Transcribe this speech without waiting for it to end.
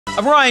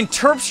I'm Ryan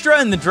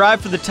Terpstra, and the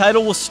drive for the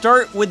title will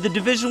start with the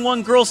Division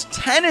I girls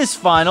tennis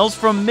finals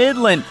from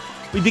Midland.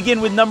 We begin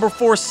with number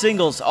 4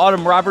 singles.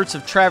 Autumn Roberts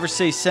of Traverse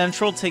City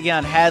Central taking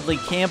on Hadley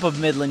Camp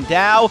of Midland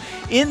Dow.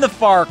 In the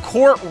far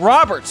court,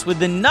 Roberts with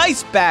the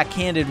nice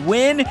backhanded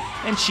win,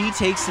 and she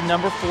takes the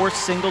number 4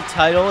 single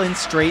title in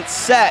straight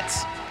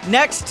sets.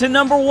 Next to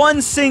number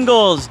 1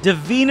 singles,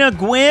 Davina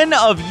Gwynn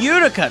of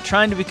Utica,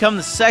 trying to become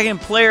the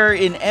second player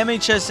in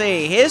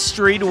MHSAA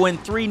history to win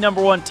 3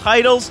 number 1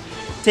 titles,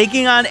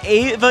 taking on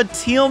Ava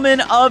Thielman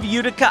of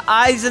Utica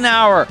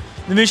Eisenhower.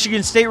 The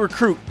Michigan State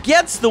recruit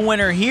gets the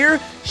winner here.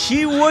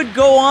 She would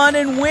go on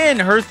and win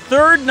her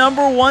 3rd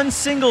number 1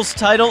 singles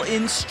title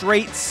in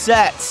straight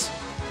sets.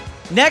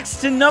 Next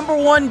to number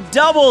 1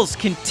 doubles,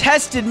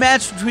 contested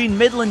match between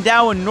Midland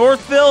Dow and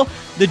Northville.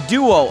 The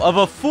duo of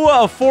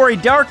Afua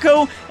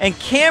Ofori-Darko and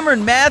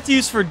Cameron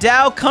Matthews for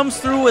Dow comes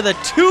through with a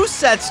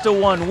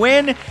 2-1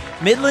 win.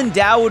 Midland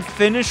Dow would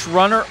finish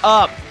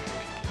runner-up.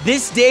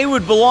 This day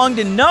would belong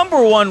to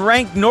number 1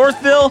 ranked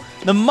Northville.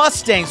 The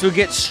Mustangs would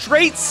get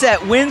straight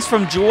set wins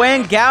from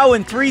Joanne Gow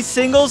in 3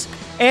 singles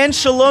and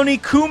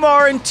Shaloni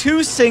Kumar in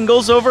 2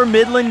 singles over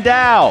Midland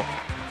Dow.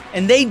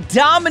 And they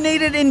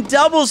dominated in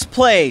doubles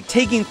play,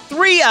 taking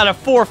 3 out of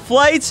 4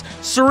 flights.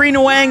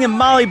 Serena Wang and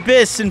Molly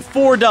Biss in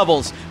 4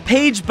 doubles,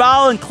 Paige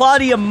Ball and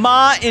Claudia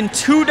Ma in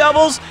 2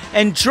 doubles,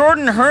 and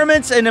Jordan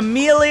Hermits and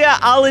Amelia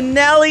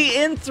Alinelli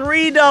in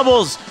 3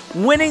 doubles,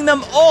 winning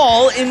them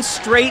all in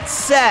straight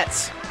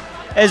sets.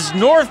 As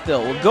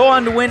Northville will go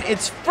on to win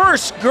its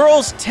first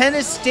girls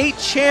tennis state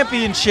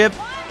championship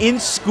in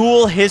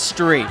school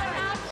history.